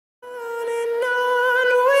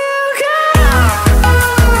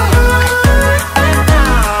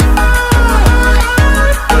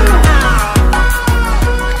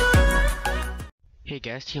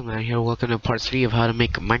guys, Teamman here. Welcome to part 3 of how to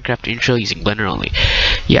make a Minecraft intro using Blender only.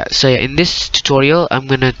 So in this tutorial I'm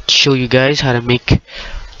gonna show you guys how to make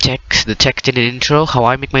the text in an intro, how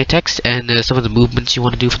I make my text, and some of the movements you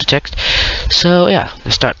want to do for the text. So yeah,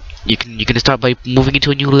 let's start. You can start by moving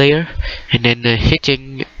into a new layer and then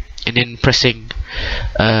hitting and then pressing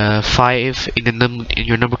 5 in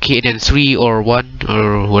your number key, and then 3 or 1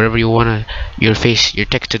 or wherever you wanna your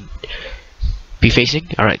text to be facing.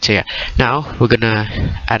 Alright, so yeah, now we're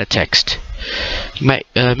gonna add a text. You might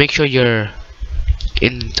make sure you're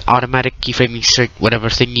in automatic keyframing, whatever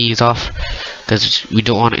thingy is off, because we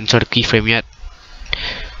don't want to insert a keyframe yet.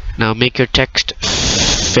 Now make your text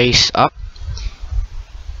face up.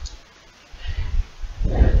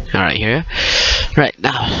 Alright, here. Right,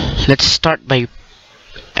 now let's start by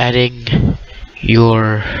adding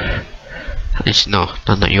your let's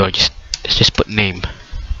just put name.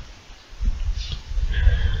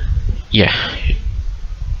 Yeah,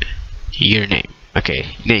 your name.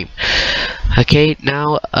 Okay, name. Okay,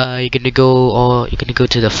 now you're gonna go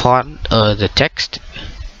to the font, the text,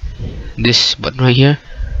 this button right here.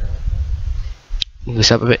 Move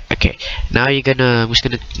this up a bit. Okay, now I'm just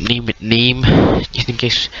gonna name it name, just in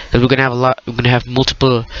case, because we're gonna have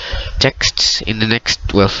multiple texts in the next,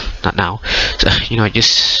 well, not now, so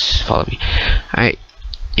just follow me. Alright,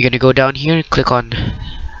 you're gonna go down here and click on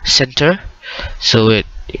center, so it's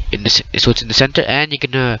in the center, and you're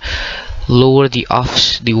gonna lower the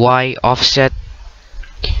Y offset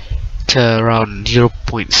to around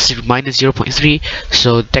minus 0.3,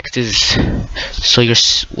 so text is,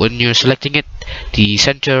 when you're selecting it, the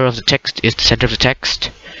center of the text is the center of the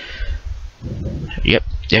text. Yep,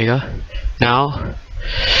 there you go. Now,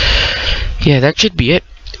 yeah, that should be it.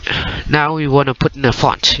 Now we want to put in a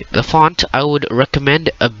font. The font, I would recommend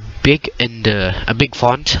a big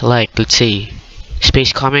font, like, let's say,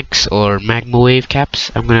 Space Comics or Magma Wave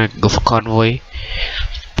caps. I'm gonna go for Convoy,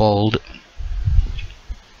 bold.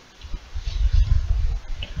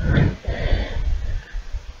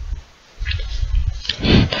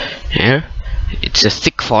 Here, it's a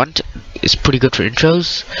thick font. It's pretty good for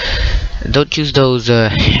intros. Don't use those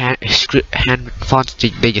hand fonts.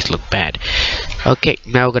 They just look bad. Okay,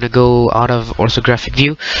 now we're gonna go out of orthographic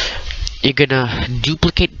view. You're gonna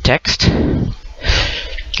duplicate text.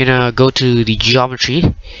 Gonna go to the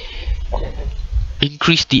geometry,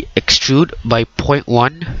 increase the extrude by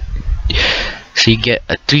 0.1, so you get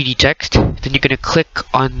a 3D text. Then you're gonna click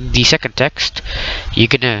on the second text. You're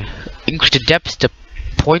gonna increase the depth to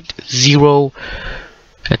 0.0,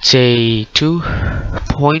 let's say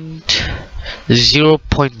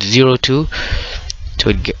 0.02,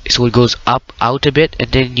 so it goes out a bit,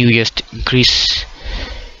 and then you just increase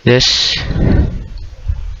this.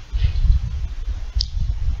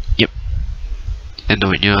 And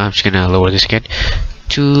I'm just gonna lower this again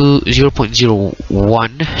to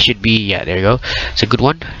 0.01. Should be, yeah, there you go. It's a good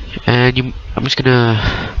one. And I'm just gonna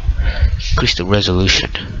increase the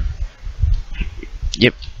resolution.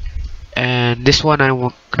 Yep. And this one I'm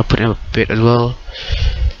gonna put in a bit as well.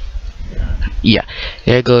 Yeah,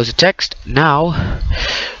 there goes the text. Now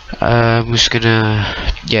I'm just gonna,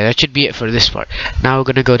 yeah, that should be it for this part. Now we're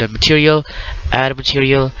gonna go to material, add a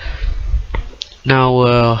material.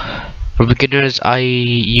 Now for beginners,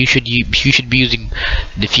 you should be using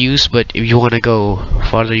diffuse, but if you want to go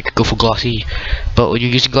farther, you could go for glossy. But when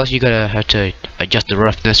you're using glossy, you have to adjust the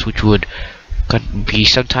roughness, which would be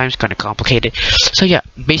sometimes kind of complicated. So yeah,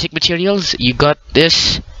 basic materials, you got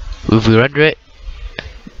this. If we render it,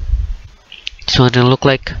 it's what it'll look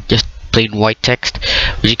like. Just plain white text.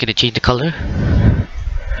 We're just gonna change the color.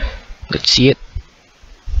 Let's see it.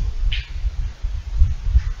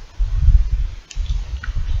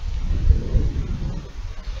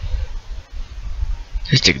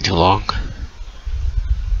 It's taking too long.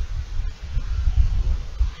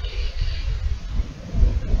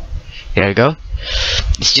 There we go.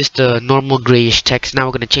 It's just a normal grayish text. Now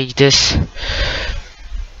we're gonna change this. I'm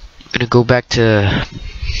gonna go back to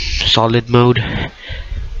solid mode.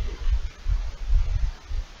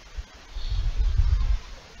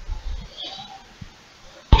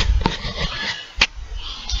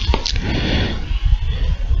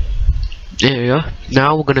 There we go.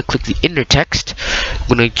 Now we're gonna click the inner text. I'm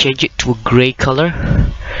gonna change it to a gray color.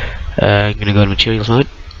 I'm gonna go to materials mode.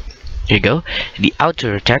 There you go. And the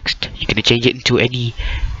outer text, you're gonna change it into any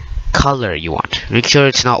color you want. Make sure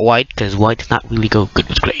it's not white, because white does not really go good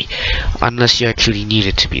with gray, unless you actually need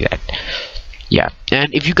it to be that. Yeah.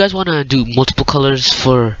 And if you guys wanna do multiple colors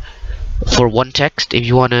for one text, if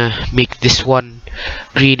you wanna make this one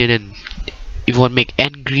green and then if you want to make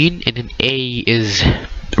N green and then A is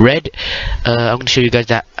red, I'm gonna show you guys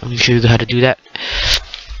that. I'm gonna show you how to do that.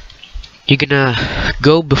 You're gonna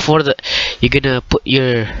go before the. You're gonna put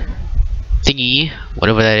your thingy,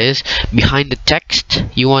 whatever that is, behind the text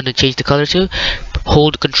you want to change the color to.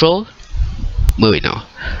 Hold Control. Wait, no.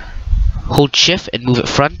 Hold Shift and move it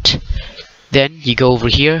front. Then you go over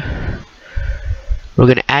here. We're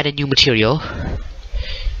gonna add a new material,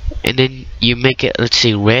 and then you make it, let's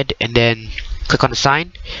say, red, and then click on the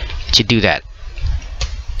sign. It should do that.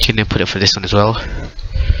 You're gonna put it for this one as well.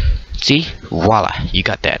 See, voila, you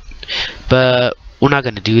got that. But we're not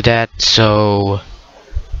gonna do that, so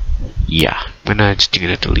yeah, we're not just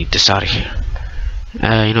gonna delete this out of here. You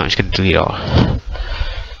know, I'm just gonna delete all.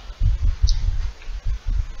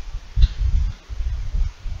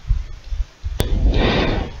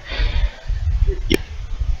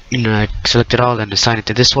 You know, I select it all and assign it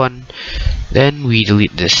to this one. Then we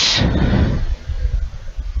delete this.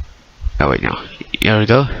 Oh wait, no. There we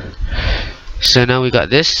go. So now we got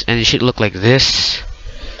this, and it should look like this.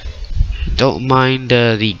 Don't mind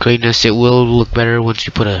the grayness, it will look better once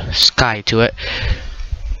you put a sky to it.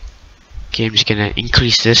 Okay, I'm just gonna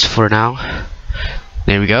increase this for now.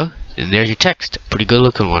 There we go. And there's your text. Pretty good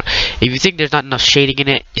looking one. If you think there's not enough shading in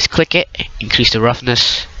it, just click it, increase the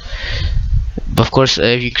roughness. But of course,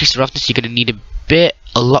 if you increase the roughness, you're gonna need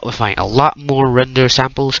a lot more render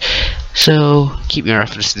samples. So keep your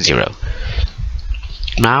roughness to 0.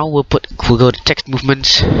 Now we'll go to text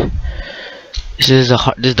movements. This is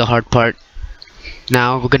the hard part.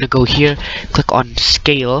 Now we're gonna go here, click on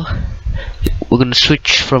scale. We're gonna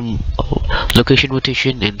switch from location,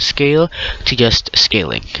 rotation, and scale to just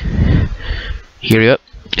scaling. Here we go,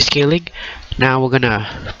 scaling. Now we're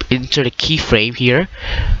gonna insert a keyframe here.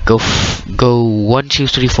 Go 1, 2,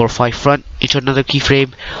 3, 4, 5 front. Insert another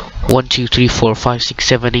keyframe. 1, 2, 3, 4, 5, 6,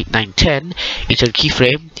 7, 8, 9, 10. Insert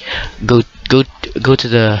keyframe. Go to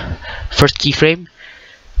the first keyframe.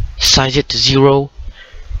 Size it to 0.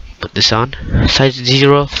 Put this on. Size it to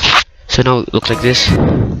 0. So now it looks like this.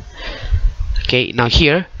 Okay, now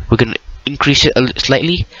here we're gonna increase it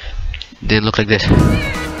slightly. Then look like this.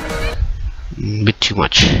 Bit too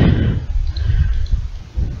much.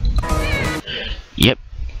 Yep.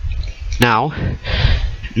 Now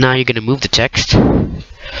you're gonna move the text.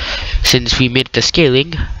 Since we made the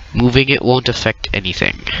scaling, moving it won't affect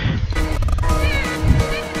anything.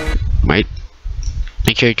 Right?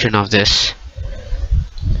 Make sure you turn off this.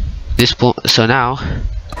 So now,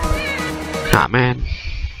 man.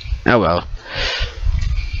 Oh well.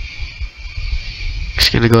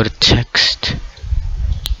 Just gonna go to text.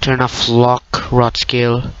 Turn off lock, rod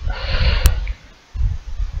scale.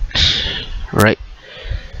 Right.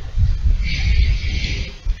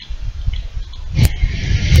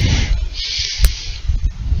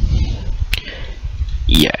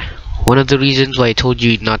 Yeah. One of the reasons why I told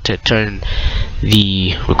you not to turn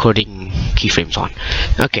the recording keyframes on.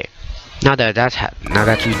 Okay. Now that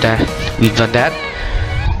we've done that.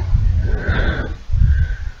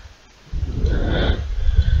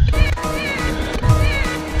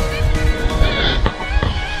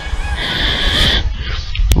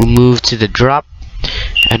 We'll move to the drop,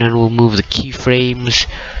 and then we'll move the keyframes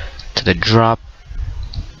to the drop.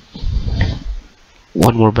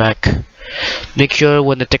 One more back. Make sure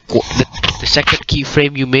when the second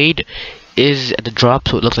keyframe you made is at the drop,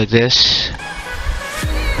 so it looks like this.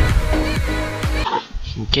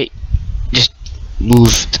 Okay, just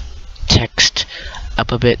move the text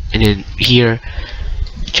up a bit, and then here,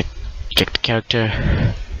 check the character.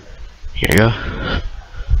 Here you go.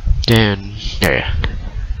 Then there you go.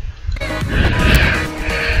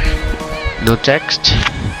 No text.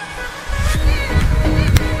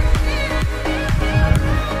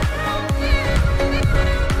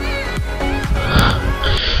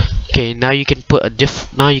 Okay, now you can put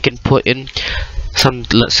in some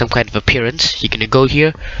kind of appearance. You're gonna go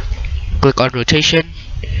here, click on rotation.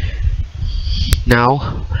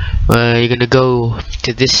 Now you're gonna go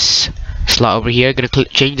to this slot over here. Gonna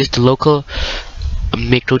change this to local.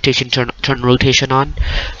 Make rotation, turn rotation on.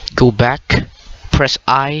 Go back, press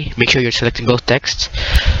I, make sure you're selecting both texts,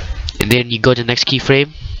 and then you go to the next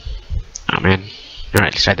keyframe. Oh man.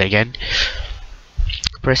 Alright, let's try that again.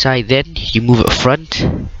 Press I, then you move it front.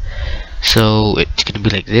 So it's gonna be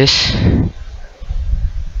like this.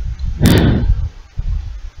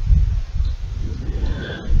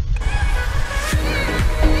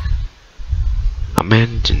 Oh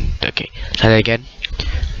man, okay, try that again.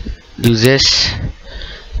 Do this.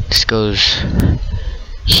 This goes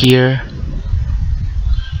here.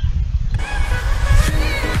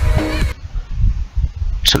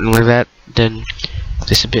 Something like that. Then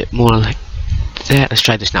this a bit more like that. Let's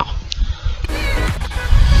try this now.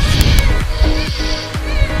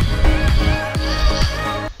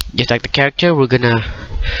 Just like the character, we're gonna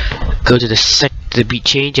go to the beat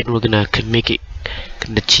change, and we're gonna make it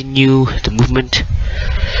continue the movement.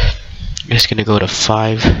 Just gonna go to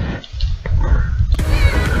 5.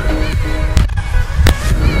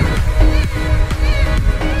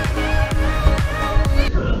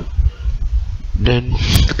 Then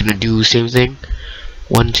we're gonna do the same thing.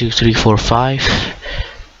 1, 2, 3, 4, 5.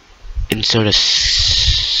 Insert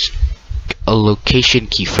a location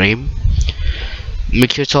keyframe.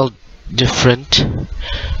 Make sure it's all different,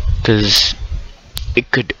 because it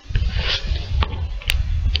could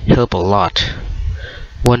help a lot.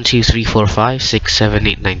 1, 2, 3, 4, 5, 6, 7,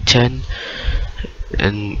 8, 9, 10.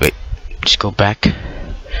 And wait, just go back.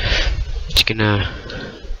 Just gonna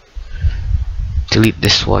delete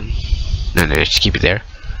this one. No, just keep it there.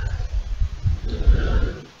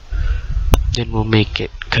 Then we'll make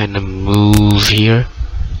it kind of move here.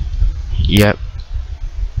 Yep.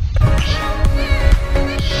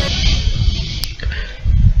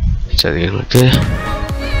 So again, like this.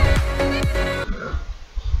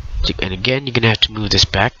 And again, you're gonna have to move this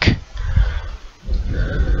back.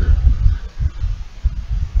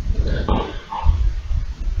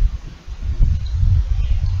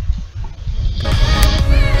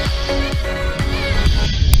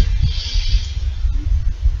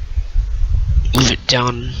 Move it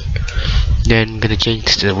down. Then I'm gonna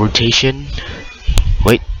change the rotation.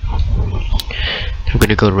 Wait. I'm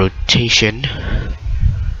gonna go rotation.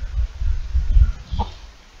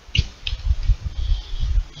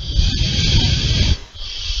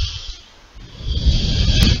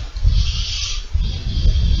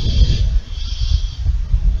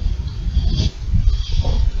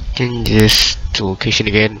 Change this to location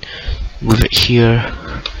again. Move it here.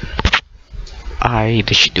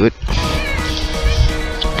 This should do it.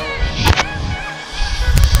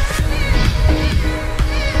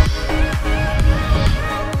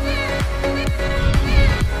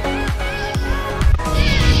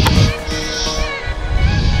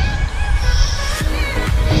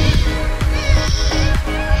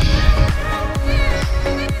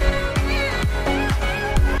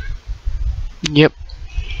 Yep,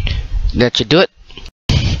 that should do it.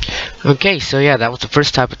 Okay, so yeah, that was the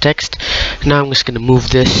first type of text. Now I'm just gonna move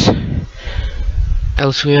this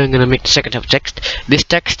elsewhere. I'm gonna make the second type of text. This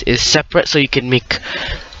text is separate, so you can make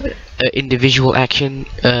individual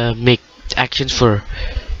make actions for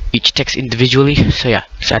each text individually. So yeah,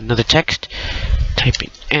 let's add another text. Type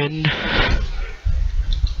in N.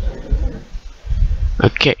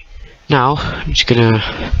 Okay, now I'm just gonna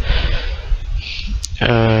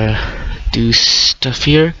do stuff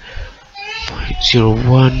here.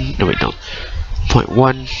 0.01. No, wait, no.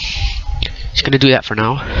 0.1. Just gonna do that for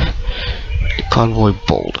now. Convoy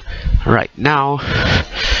bold. Alright, now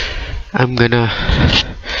I'm gonna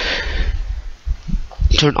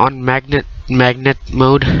turn on magnet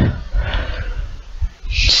mode.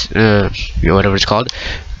 Whatever it's called.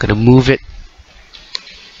 Gonna move it.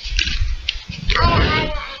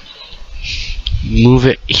 Move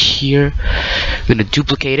it here. I'm gonna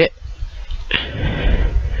duplicate it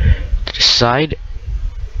to the side.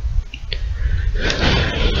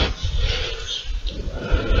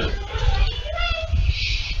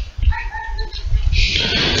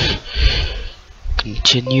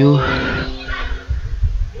 Continue.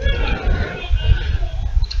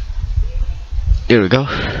 There we go.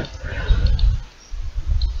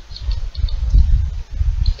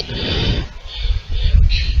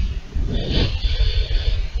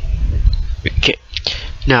 Okay,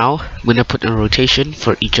 now I'm gonna put a rotation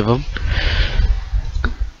for each of them.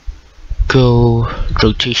 Go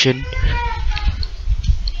rotation.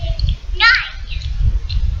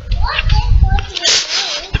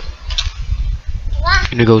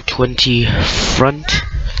 I'm gonna go 20 front.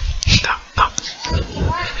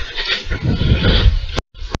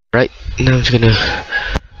 Right, now I'm just gonna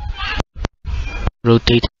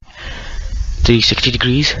rotate 360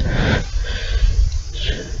 degrees.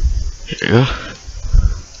 There we go.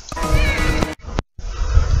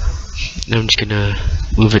 Now I'm just gonna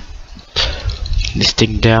move it, this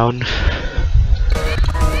thing down.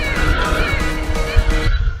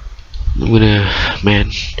 I'm gonna,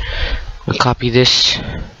 I'll copy this.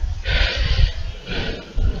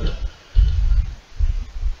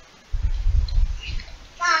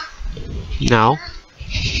 Now,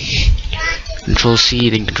 Control C,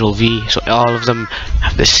 then Control V, so all of them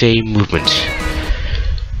have the same movements.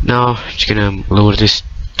 Now, I'm just gonna lower this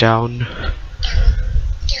down.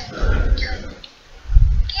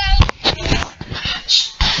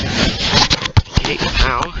 Okay,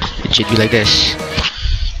 now should be like this.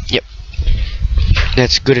 Yep,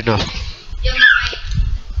 that's good enough.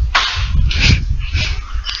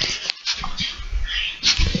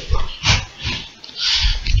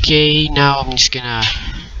 Okay, now I'm just gonna.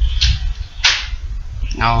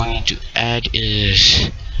 Now all I need to add is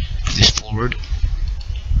this forward.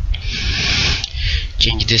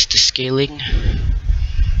 Change this to scaling.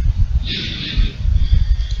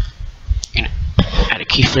 Add a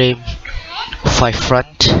keyframe. 5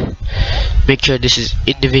 front. Make sure this is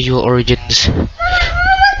individual origins.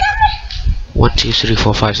 1, 2, 3,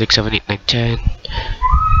 4, 5, 6, 7, 8, 9, 10.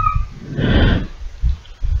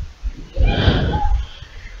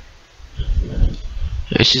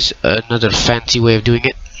 This is another fancy way of doing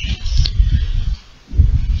it.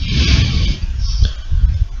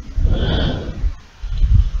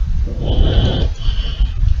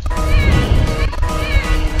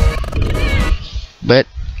 But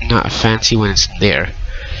not fancy when it's there.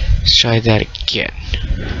 Let's try that again.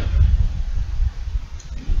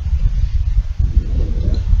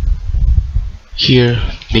 Here,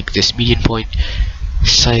 make this median point,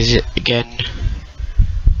 size it again.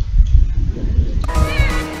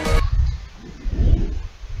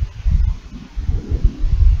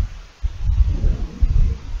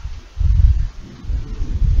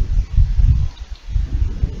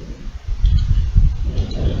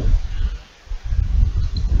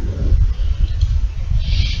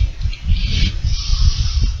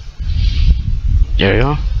 There you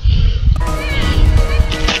go.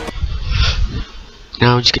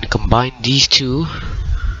 Now I'm just gonna combine these two.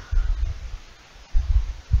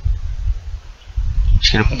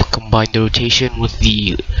 Just gonna combine the rotation with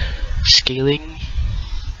the scaling.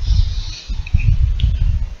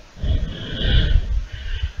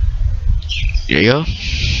 There you go.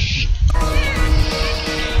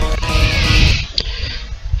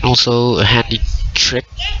 Also a handy trick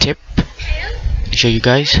tip to show you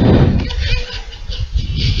guys.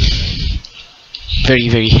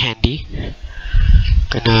 Very handy.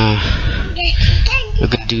 We're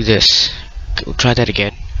gonna do this. We'll try that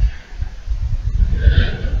again.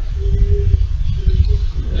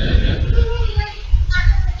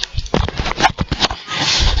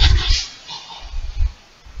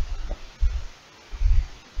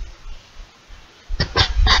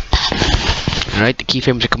 Alright, the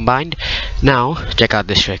keyframes are combined. Now check out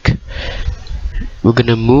this trick. We're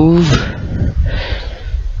gonna move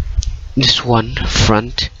this one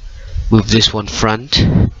front, move this one front,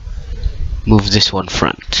 move this one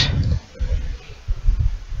front.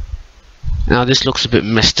 Now this looks a bit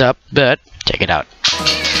messed up, but check it out.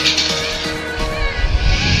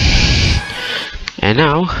 And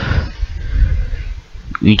now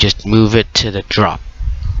we just move it to the drop.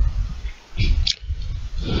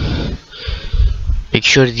 Make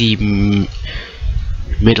sure the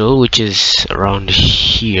middle, which is around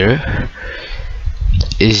here,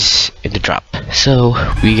 is in the drop. So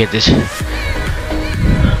we get this.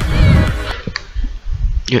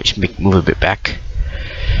 Just move a bit back.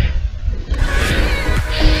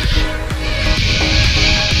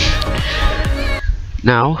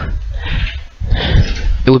 Now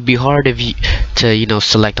it would be hard if you to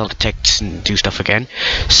select all the text and do stuff again.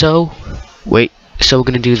 So we're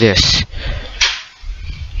gonna do this.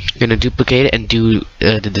 We're gonna duplicate it and do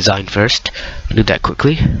the design first. I'll do that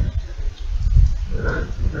quickly.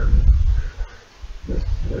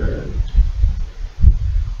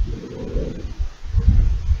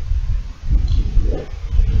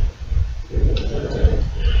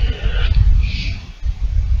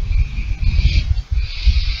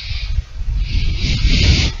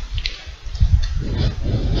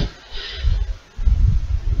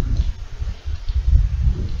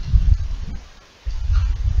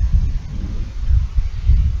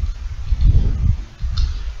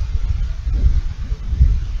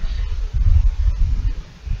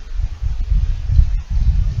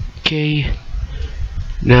 Okay,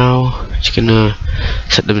 now just gonna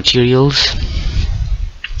set the materials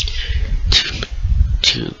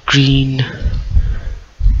to green,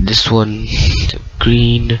 this one to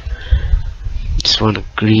green, this one to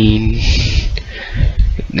green,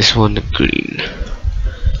 this one to green.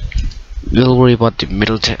 We'll worry about the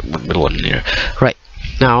middle one there. Right,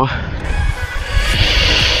 now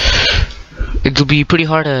it'll be pretty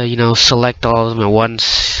hard to select all of them at once,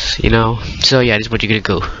 so yeah, this is what you're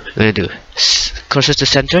gonna do. Cursor to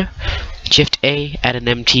center, Shift A, add an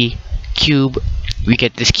empty cube. We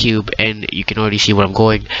get this cube, and you can already see where I'm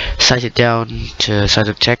going. Size it down to size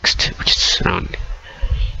of text, which is around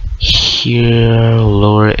here.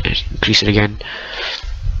 Lower it, increase it again.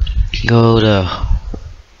 Go to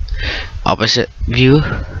opposite view.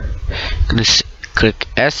 Gonna click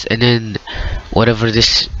S, and then whatever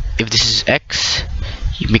this, if this is X,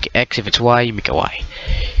 you make it X. If it's Y, you make it Y.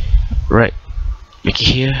 Right, make it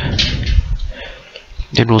here.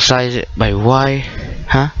 Then we'll size it by Y.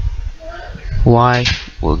 Y.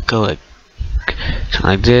 We'll go like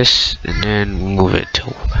something like this, and then move it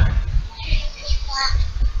to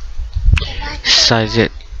size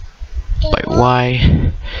it by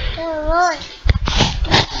Y.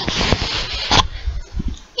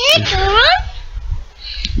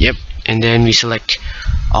 Yep, and then we select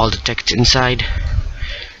all the text inside,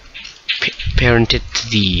 parent it to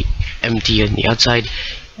the empty on the outside,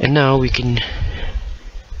 and now we can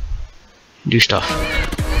do stuff.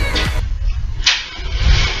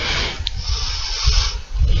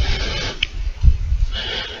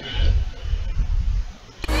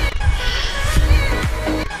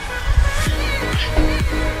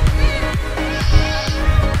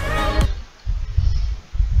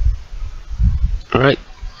 Alright,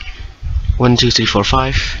 1 2 3 4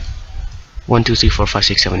 5 1 2 3 4 5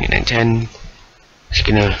 6 7 8 9 10. Just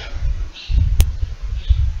gonna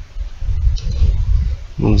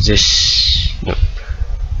move this. Nope.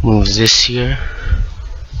 Move this here.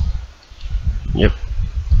 Yep.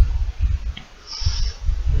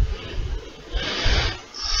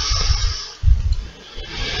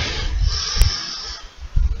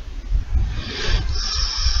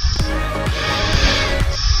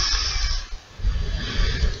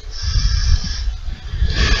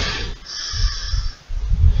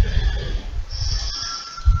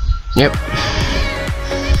 Yep.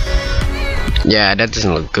 Yeah, that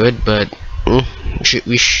doesn't look good, but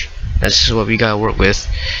that's what we gotta work with.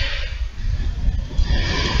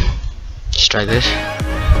 Let's try this.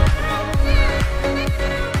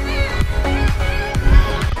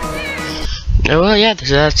 Oh, well, yeah,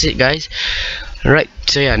 that's it, guys. Alright,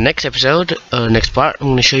 so yeah, next episode, next part, I'm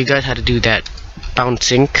gonna show you guys how to do that bounce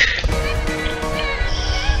sync.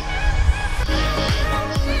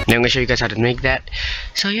 Then I'm gonna show you guys how to make that.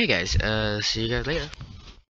 So yeah, guys, see you guys later.